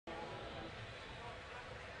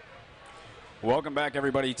Welcome back,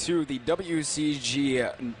 everybody, to the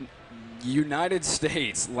WCG United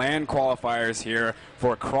States LAN qualifiers here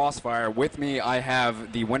for Crossfire. With me, I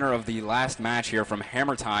have the winner of the last match here from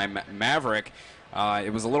Hammer Time, Maverick.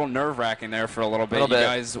 It was a little nerve-wracking there for a little bit. You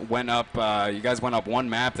guys went up one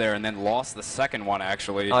map there and then lost the second one,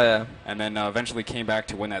 actually. Oh, yeah. And then eventually came back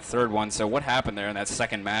to win that third one. So what happened there in that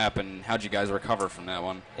second map, and how'd you guys recover from that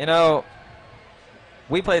one? You know,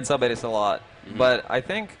 we played sub-8 a lot, but I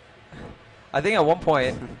think at one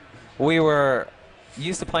point we were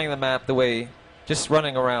used to playing the map the way, just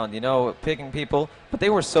running around, picking people. But they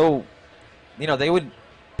were so, they would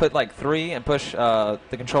put like 3 and push the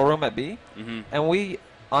control room at B, and we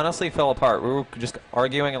honestly fell apart. We were just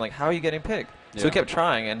arguing and like, how are you getting picked? So we kept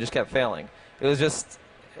trying and just kept failing. It was just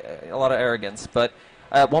a lot of arrogance. But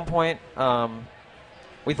at one point,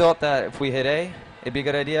 we thought that if we hit A, it'd be a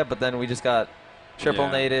good idea, but then we just got triple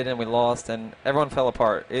naded and we lost, and everyone fell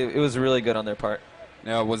apart. It was really good on their part.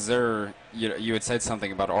 Now, was there, you had said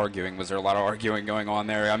something about arguing. Was there a lot of arguing going on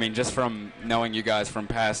there? I mean, just from knowing you guys from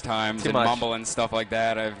past times and Mumble and stuff like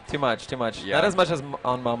that. Too much. Yeah. Not as much as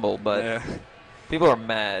on Mumble, but people are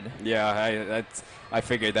mad. Yeah, I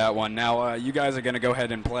figured that one. Now, you guys are going to go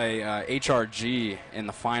ahead and play HRG in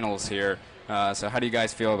the finals here. So how do you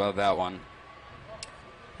guys feel about that one?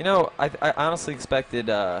 I honestly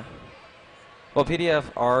expected... well, PDF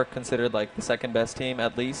are considered like the second best team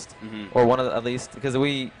at least, or one of the, at least, because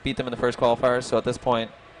we beat them in the first qualifiers. So at this point,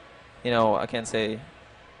 I can't say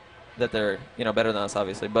that they're better than us,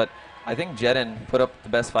 obviously. But I think Jeden put up the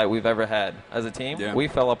best fight we've ever had as a team. Yeah. We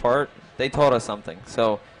fell apart. They taught us something.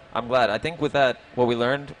 So I'm glad. I think with that, what we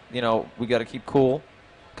learned, we got to keep cool,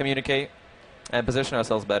 communicate, and position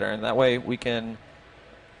ourselves better, and that way we can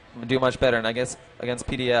do much better. And I guess against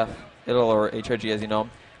PDF, or HRG, as you know.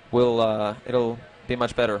 It'll be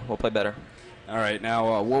much better. We'll play better. All right.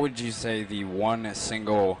 Now, what would you say the one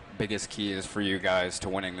single biggest key is for you guys to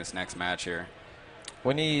winning this next match here?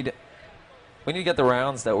 We need to get the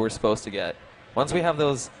rounds that we're supposed to get. Once we have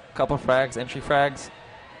those couple frags, entry frags,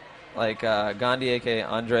 like Gandhi, a.k.a.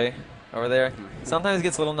 Andre, over there, sometimes he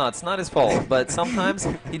gets a little nuts. Not his fault, but sometimes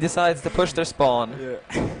he decides to push their spawn,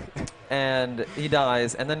 and he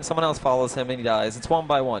dies, and then someone else follows him and he dies. It's one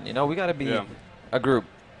by one. We got to be a group.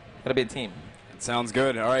 Got to be a team. It sounds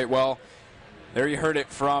good. All right, well, there you heard it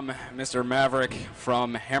from Mr. Maverick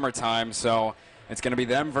from Hammer Time. So it's going to be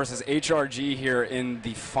them versus HRG here in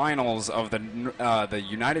the finals of the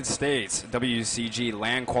United States WCG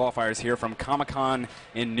LAN qualifiers here from Comic-Con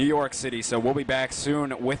in New York City. So we'll be back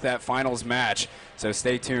soon with that finals match. So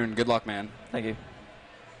stay tuned. Good luck, man. Thank you.